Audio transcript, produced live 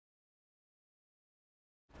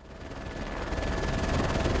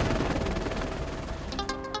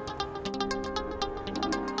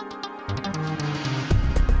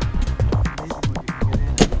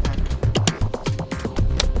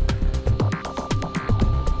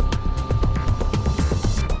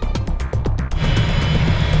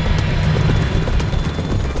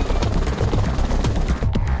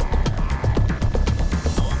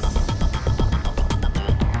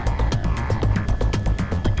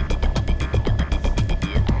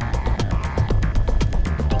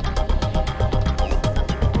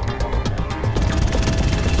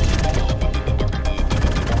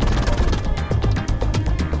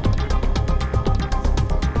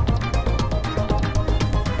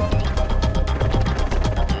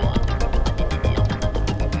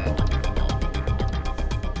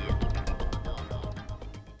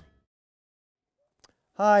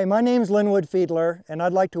Hi, my name's Linwood Fiedler, and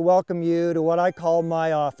I'd like to welcome you to what I call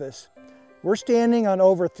my office. We're standing on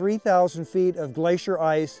over 3,000 feet of glacier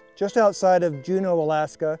ice just outside of Juneau,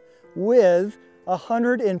 Alaska, with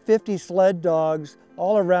 150 sled dogs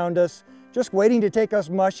all around us, just waiting to take us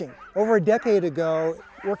mushing. Over a decade ago,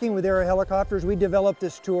 working with Air Helicopters, we developed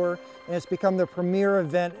this tour, and it's become the premier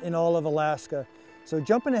event in all of Alaska. So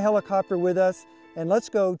jump in a helicopter with us, and let's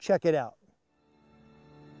go check it out.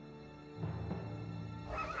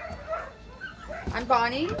 I'm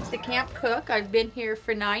Bonnie, the camp cook. I've been here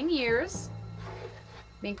for 9 years.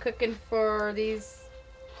 Been cooking for these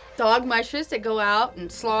dog mushes that go out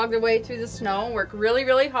and slog their way through the snow and work really,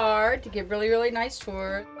 really hard to give really, really nice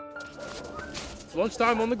tours. It's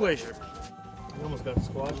lunchtime on the glacier. We almost got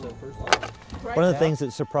squashed that first time. One of the things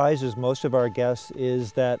that surprises most of our guests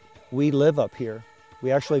is that we live up here.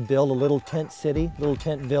 We actually build a little tent city, little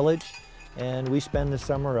tent village, and we spend the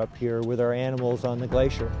summer up here with our animals on the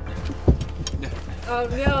glacier. Oh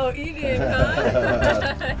no, eating,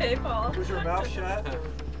 huh? Hey, Paul. Was your mouth shut?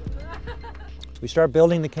 We start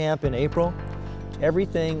building the camp in April.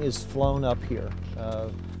 Everything is flown up here,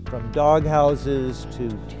 from dog houses to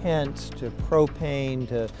tents to propane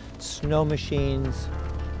to snow machines.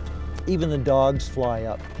 Even the dogs fly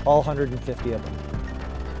up, all 150 of them.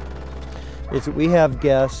 We have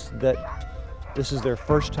guests that this is their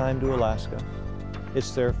first time to Alaska.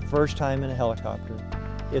 It's their first time in a helicopter.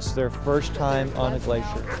 It's their first time on a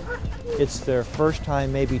glacier. It's their first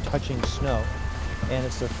time maybe touching snow. And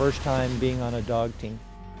it's their first time being on a dog team.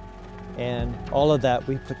 And all of that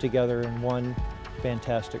we put together in one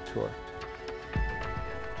fantastic tour.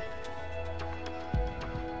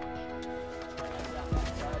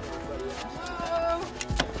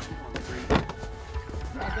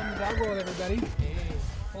 Welcome to Dog World, everybody.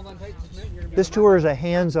 Hold on tight just a minute. You're gonna be This tour is a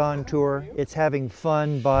hands-on tour. It's having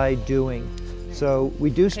fun by doing. So we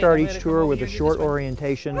do start each tour with a short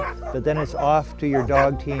orientation, but then it's off to your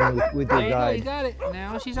dog team with your You guide. got it.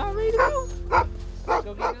 Now she's all ready to go. Go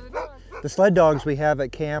get another dog. The sled dogs we have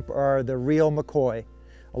at camp are the real McCoy.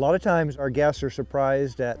 A lot of times our guests are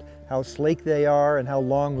surprised at how sleek they are and how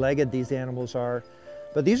long-legged these animals are.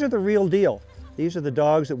 But these are the real deal. These are the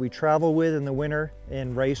dogs that we travel with in the winter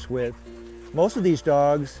and race with. Most of these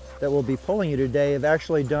dogs that will be pulling you today have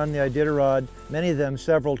actually done the Iditarod, many of them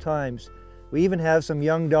several times. We even have some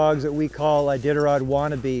young dogs that we call Iditarod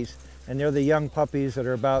wannabes, and they're the young puppies that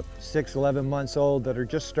are about 6, 11 months old that are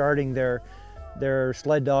just starting their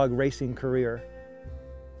sled dog racing career.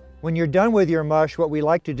 When you're done with your mush, what we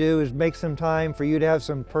like to do is make some time for you to have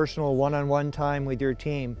some personal one-on-one time with your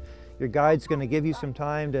team. Your guide's going to give you some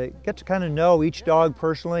time to get to kind of know each dog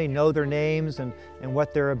personally, know their names and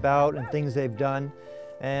what they're about and things they've done.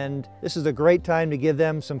 And this is a great time to give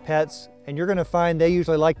them some pets, and you're going to find they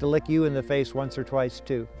usually like to lick you in the face once or twice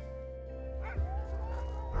too.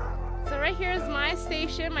 So right here is my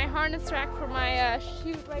station, my harness rack for my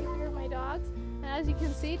chute right here, my dogs. And as you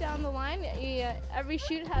can see down the line, every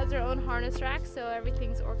chute has their own harness rack, so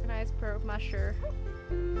everything's organized per musher.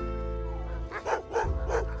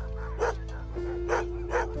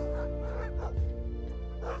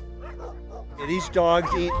 These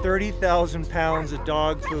dogs eat 30,000 pounds of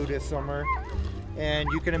dog food this summer, and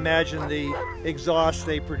you can imagine the exhaust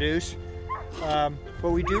they produce.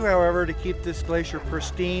 What we do, however, to keep this glacier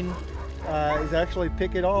pristine is actually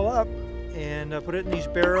pick it all up and put it in these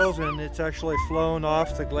barrels, and it's actually flown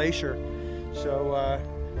off the glacier. So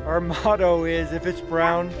our motto is, if it's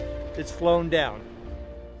brown, it's flown down.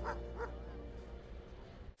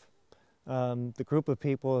 The group of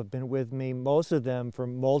people have been with me, most of them for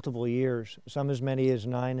multiple years, some as many as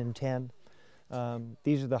 9 and 10.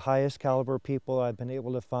 These are the highest caliber people I've been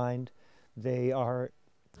able to find. They are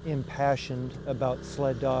impassioned about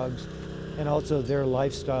sled dogs and also their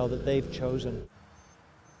lifestyle that they've chosen.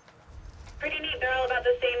 Pretty neat, they're all about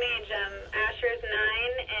the same age. Asher's 9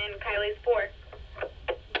 and Kylie's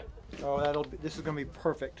 4. Oh, this is going to be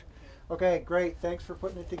perfect. Okay, great. Thanks for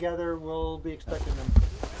putting it together. We'll be expecting them.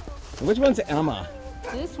 Which one's Emma?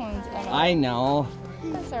 This one's Emma. I know.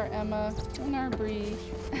 That's our Emma and our Bree.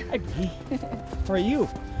 Hi, Bree. How are you?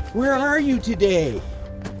 Where are you today?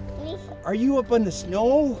 Are you up on the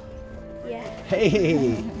snow? Yeah.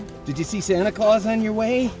 Hey, did you see Santa Claus on your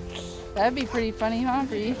way? That'd be pretty funny, huh,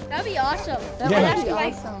 Bree? That'd be awesome. That Yeah. would be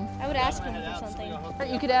awesome. I would ask him for something. Or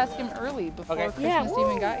you could ask him early before Christmas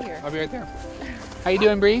even got here. I'll be right there. How you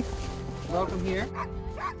doing, Bree? Welcome here.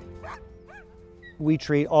 We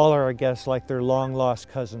treat all our guests like they're long-lost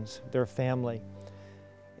cousins, their family.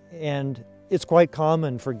 And it's quite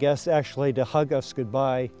common for guests actually to hug us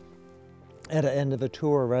goodbye at the end of a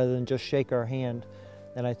tour rather than just shake our hand.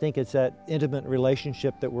 And I think it's that intimate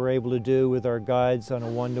relationship that we're able to do with our guides on a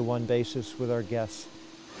one-to-one basis with our guests.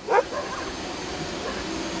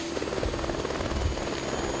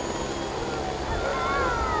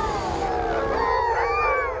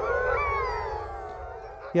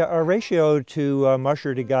 Yeah, our ratio to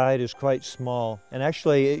musher to guide is quite small, and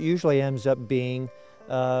actually it usually ends up being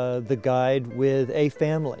the guide with a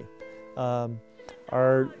family.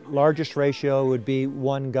 Our largest ratio would be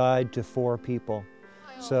 1 guide to 4 people.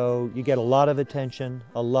 So you get a lot of attention,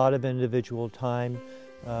 a lot of individual time.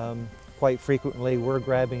 Quite frequently we're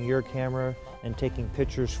grabbing your camera and taking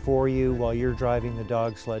pictures for you while you're driving the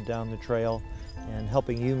dog sled down the trail and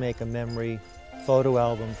helping you make a memory photo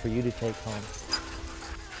album for you to take home.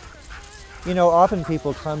 You know, often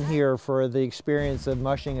people come here for the experience of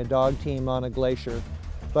mushing a dog team on a glacier,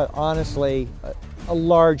 but honestly, a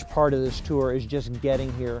large part of this tour is just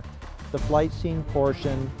getting here. The flight scene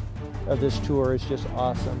portion of this tour is just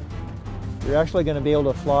awesome. You're actually going to be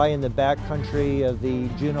able to fly in the backcountry of the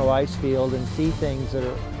Juneau ice field and see things that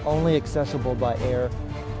are only accessible by air.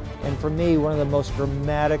 And for me, one of the most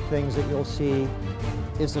dramatic things that you'll see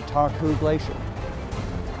is the Taku Glacier.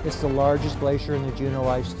 It's the largest glacier in the Juneau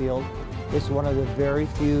ice field. It's one of the very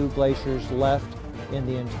few glaciers left in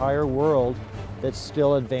the entire world that's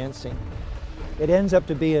still advancing. It ends up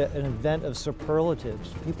to be an event of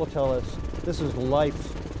superlatives. People tell us, this is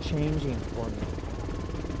life-changing for me.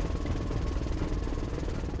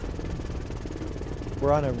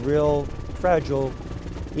 We're on a real fragile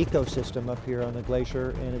ecosystem up here on the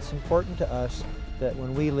glacier, and it's important to us that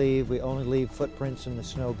when we leave, we only leave footprints in the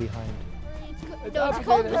snow behind. No, it's a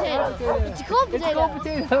cold potato. It's a cold potato.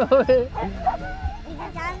 It's a cold potato.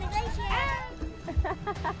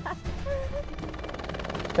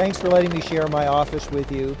 Thanks for letting me share my office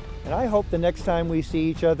with you, and I hope the next time we see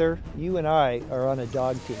each other, you and I are on a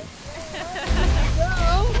dog team.